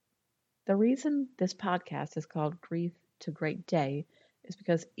The reason this podcast is called Grief to Great Day is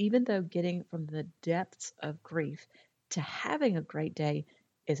because even though getting from the depths of grief to having a great day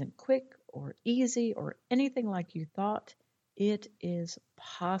isn't quick or easy or anything like you thought, it is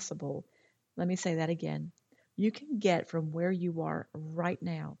possible. Let me say that again. You can get from where you are right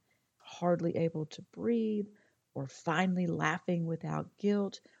now, hardly able to breathe, or finally laughing without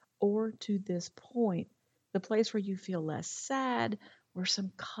guilt, or to this point, the place where you feel less sad, where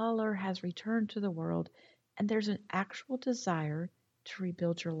some color has returned to the world, and there's an actual desire to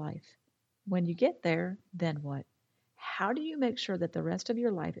rebuild your life. When you get there, then what? How do you make sure that the rest of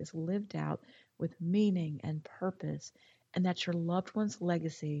your life is lived out with meaning and purpose, and that your loved one's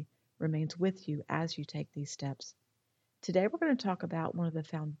legacy remains with you as you take these steps? Today, we're going to talk about one of the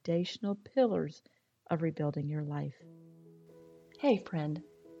foundational pillars of rebuilding your life. Hey, friend,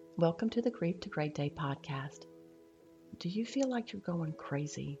 welcome to the Grief to Great Day podcast. Do you feel like you're going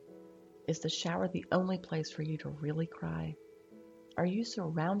crazy? Is the shower the only place for you to really cry? Are you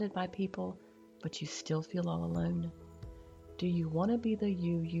surrounded by people, but you still feel all alone? Do you want to be the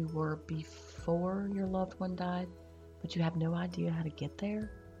you were before your loved one died, but you have no idea how to get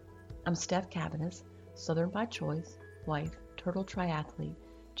there? I'm Steph Cabanis, Southern by choice, wife, turtle triathlete,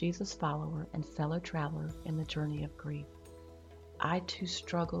 Jesus follower, and fellow traveler in the journey of grief. I too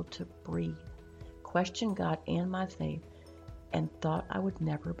struggled to breathe, questioned God and my faith, and thought I would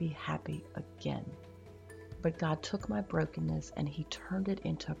never be happy again. But God took my brokenness and He turned it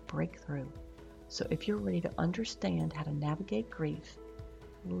into a breakthrough. So if you're ready to understand how to navigate grief,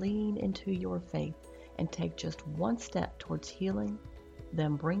 lean into your faith and take just one step towards healing,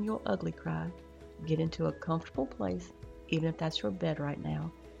 then bring your ugly cry, get into a comfortable place, even if that's your bed right now,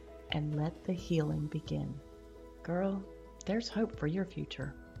 and let the healing begin. Girl, there's hope for your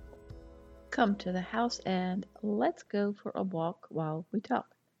future. Come to the house and let's go for a walk while we talk.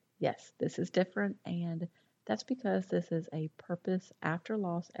 Yes, this is different, and that's because this is a purpose after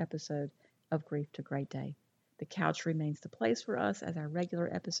loss episode of Grief to Great Day. The couch remains the place for us as our regular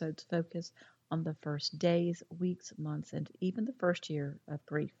episodes focus on the first days, weeks, months, and even the first year of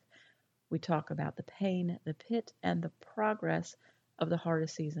grief. We talk about the pain, the pit, and the progress of the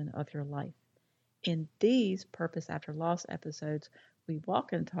hardest season of your life. In these Purpose After Loss episodes, we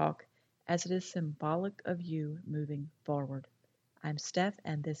walk and talk as it is symbolic of you moving forward. I'm Steph,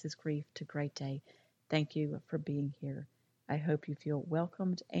 and this is Grief to Great Day. Thank you for being here. I hope you feel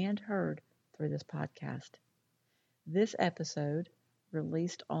welcomed and heard through this podcast. This episode,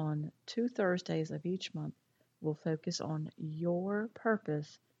 released on 2 Thursdays of each month, will focus on your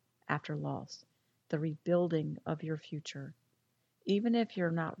purpose after loss, the rebuilding of your future. Even if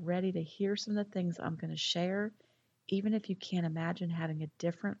you're not ready to hear some of the things I'm going to share, even if you can't imagine having a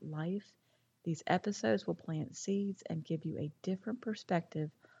different life, these episodes will plant seeds and give you a different perspective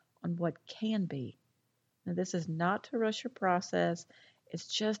on what can be. Now, this is not to rush your process, it's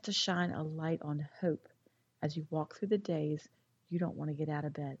just to shine a light on hope as you walk through the days you don't want to get out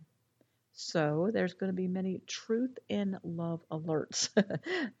of bed. So, there's going to be many truth in love alerts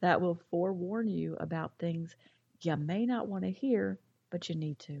that will forewarn you about things you may not want to hear, but you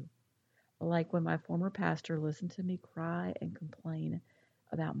need to. Like when my former pastor listened to me cry and complain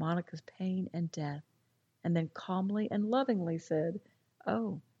about Monica's pain and death, and then calmly and lovingly said,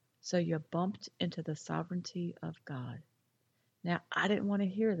 "Oh, so you bumped into the sovereignty of God." Now, I didn't want to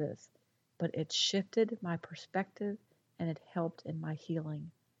hear this, but it shifted my perspective and it helped in my healing.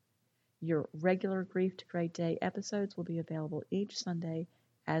 Your regular Grief to Great Day episodes will be available each Sunday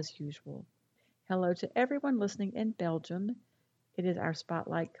as usual. Hello to everyone listening in Belgium. It is our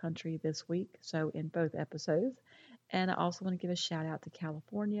spotlight country this week, so in both episodes. And I also want to give a shout out to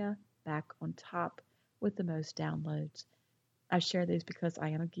California, back on top with the most downloads. I share these because I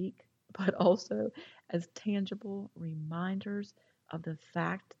am a geek, but also as tangible reminders of the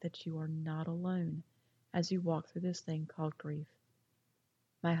fact that you are not alone as you walk through this thing called grief.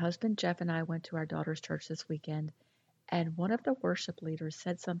 My husband Jeff and I went to our daughter's church this weekend, and one of the worship leaders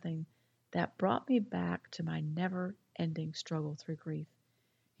said something that brought me back to my never ending struggle through grief.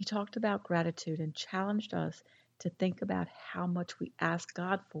 He talked about gratitude and challenged us to think about how much we ask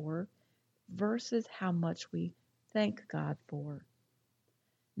God for versus how much we thank God for.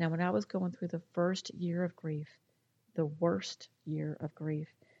 Now, when I was going through the first year of grief, the worst year of grief,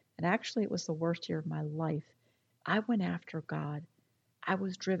 and actually it was the worst year of my life, I went after God. I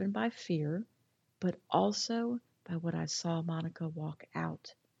was driven by fear, but also by what I saw Monica walk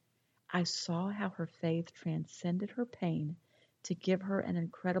out. I saw how her faith transcended her pain to give her an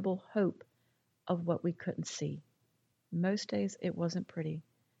incredible hope of what we couldn't see. Most days it wasn't pretty,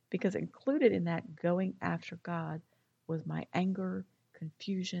 because included in that going after God was my anger,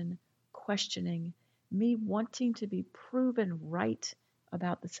 confusion, questioning, me wanting to be proven right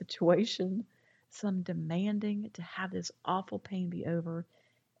about the situation, some demanding to have this awful pain be over,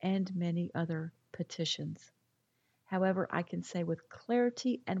 and many other petitions. However, I can say with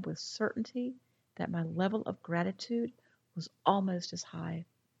clarity and with certainty that my level of gratitude was almost as high.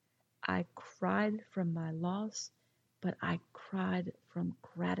 I cried from my loss, but I cried from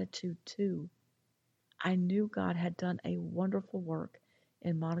gratitude too. I knew God had done a wonderful work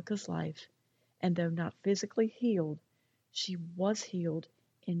in Monica's life, and though not physically healed, she was healed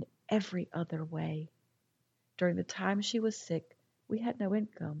in every other way. During the time she was sick, we had no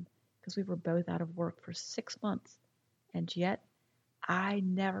income because we were both out of work for 6 months, and yet I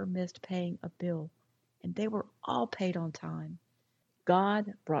never missed paying a bill, and they were all paid on time.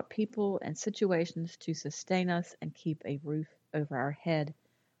 God brought people and situations to sustain us and keep a roof over our head.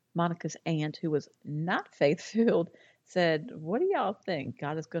 Monica's aunt, who was not faith filled, said, "What do y'all think?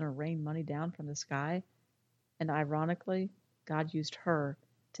 God is going to rain money down from the sky?" And ironically, God used her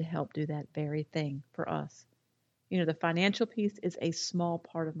to help do that very thing for us. The financial piece is a small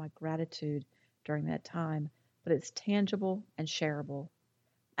part of my gratitude during that time, but it's tangible and shareable.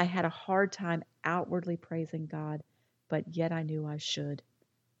 I had a hard time outwardly praising God, but yet I knew I should.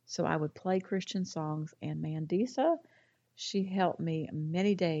 So I would play Christian songs, and Mandisa, she helped me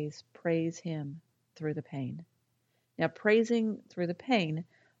many days praise Him through the pain. Now, praising through the pain,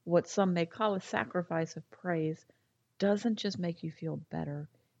 what some may call a sacrifice of praise, doesn't just make you feel better.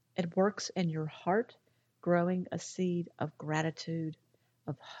 It works in your heart, growing a seed of gratitude,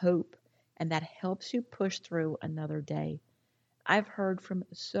 of hope, and that helps you push through another day. I've heard from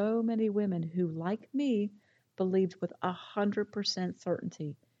so many women who, like me, believed with 100%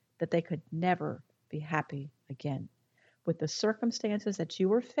 certainty that they could never be happy again. With the circumstances that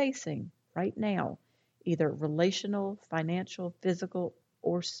you are facing right now, either relational, financial, physical,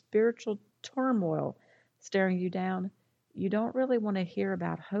 or spiritual turmoil staring you down, you don't really want to hear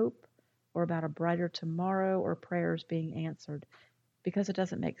about hope or about a brighter tomorrow or prayers being answered because it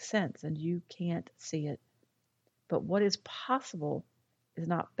doesn't make sense and you can't see it. But what is possible is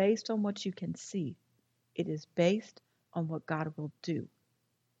not based on what you can see, it is based on what God will do.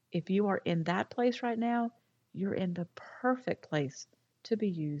 If you are in that place right now, you're in the perfect place to be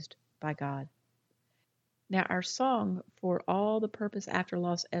used by God. Now, our song for all the Purpose After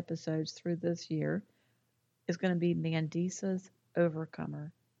Loss episodes through this year is going to be Mandisa's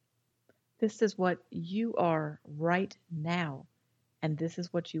Overcomer. This is what you are right now, and this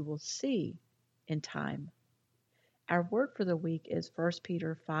is what you will see in time. Our word for the week is 1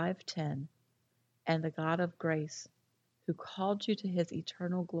 Peter 5:10, and the God of grace, who called you to his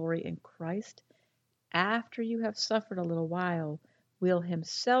eternal glory in Christ, after you have suffered a little while, will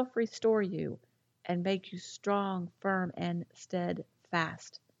himself restore you and make you strong, firm, and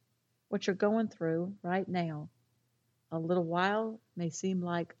steadfast. What you're going through right now, a little while may seem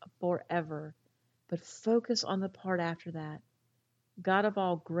like forever, but focus on the part after that. God of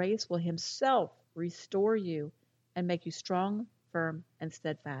all grace will himself restore you and make you strong, firm, and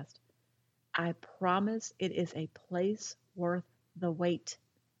steadfast. I promise it is a place worth the wait.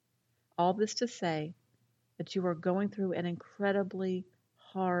 All this to say that you are going through an incredibly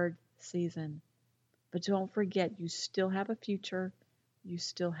hard season. But don't forget, you still have a future. You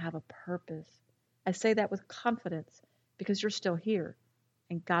still have a purpose. I say that with confidence because you're still here,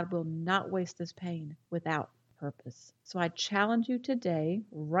 and God will not waste this pain without purpose. So I challenge you today,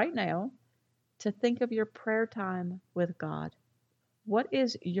 right now, to think of your prayer time with God. What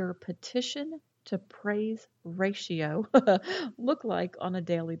is your petition to praise ratio look like on a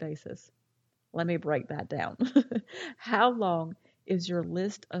daily basis? Let me break that down. How long is your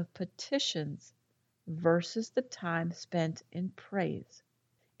list of petitions versus the time spent in praise?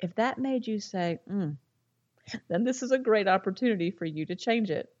 If that made you say, then this is a great opportunity for you to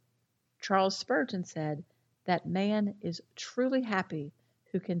change it. Charles Spurgeon said that man is truly happy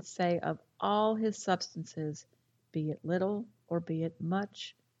who can say of all his substances, be it little or be it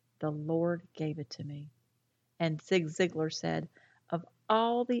much, the Lord gave it to me. And Zig Ziglar said, of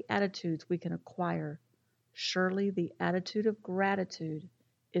all the attitudes we can acquire, surely the attitude of gratitude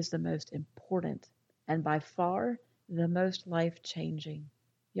is the most important and by far the most life changing.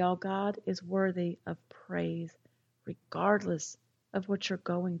 Y'all, God is worthy of praise regardless of what you're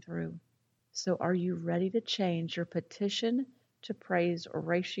going through. So, are you ready to change your petition to praise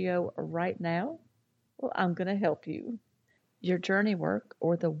ratio right now? Well, I'm going to help you. Your journey work,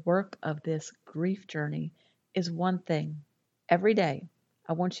 or the work of this grief journey, is one thing. Every day,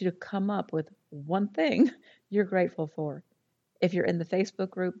 I want you to come up with one thing you're grateful for. If you're in the Facebook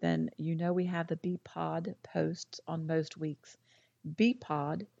group, then you know we have the BPod posts on most weeks.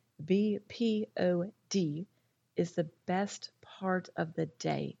 BPod, BPOD is the best part of the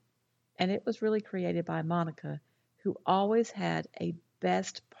day. And it was really created by Monica, who always had a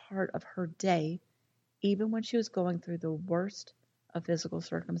best part of her day, even when she was going through the worst of physical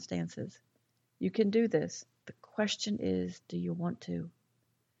circumstances. You can do this. The question is, do you want to?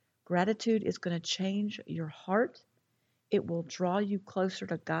 Gratitude is going to change your heart. It will draw you closer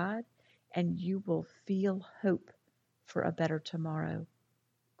to God, and you will feel hope for a better tomorrow.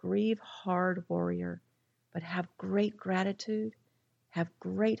 Grieve hard, warrior, but have great gratitude, have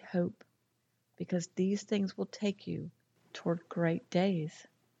great hope, because these things will take you toward great days.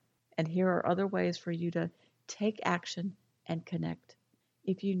 And here are other ways for you to take action and connect.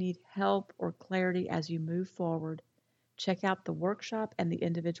 If you need help or clarity as you move forward, check out the workshop and the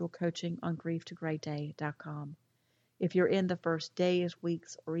individual coaching on grieftogreatday.com. If you're in the first days,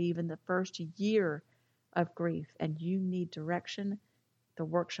 weeks, or even the first year of grief and you need direction, the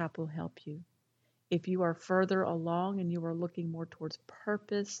workshop will help you. If you are further along and you are looking more towards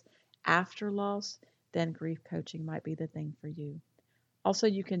purpose after loss, then grief coaching might be the thing for you. Also,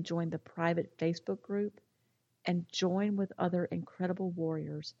 you can join the private Facebook group and join with other incredible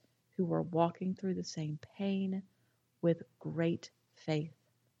warriors who are walking through the same pain with great faith.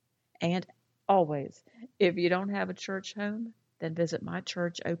 And always, if you don't have a church home, then visit my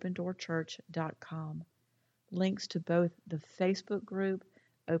church, opendoorchurch.com. Links to both the Facebook group,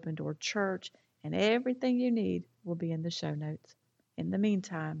 Open Door Church, and everything you need will be in the show notes. In the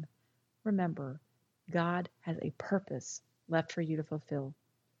meantime, remember, God has a purpose left for you to fulfill.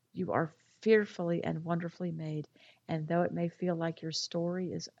 You are fearfully and wonderfully made, and though it may feel like your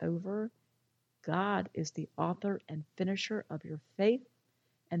story is over, God is the author and finisher of your faith,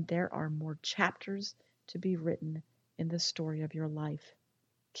 and there are more chapters to be written in the story of your life.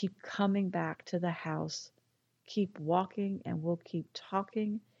 Keep coming back to the house. Keep walking, and we'll keep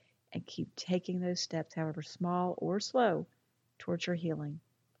talking, and keep taking those steps, however small or slow, towards your healing.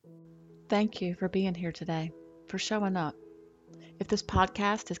 Thank you for being here today, for showing up. If this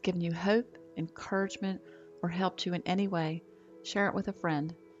podcast has given you hope, encouragement, or helped you in any way, share it with a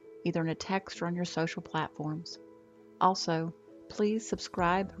friend, either in a text or on your social platforms. Also, please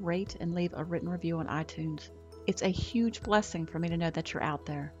subscribe, rate, and leave a written review on iTunes. It's a huge blessing for me to know that you're out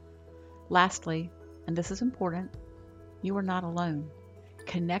there. Lastly, and this is important, you are not alone.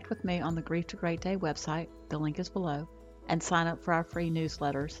 Connect with me on the Grief to Great Day website, the link is below, and sign up for our free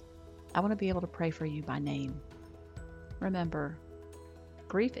newsletters. I want to be able to pray for you by name. Remember,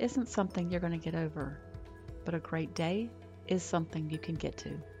 grief isn't something you're going to get over, but a great day is something you can get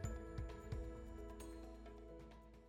to.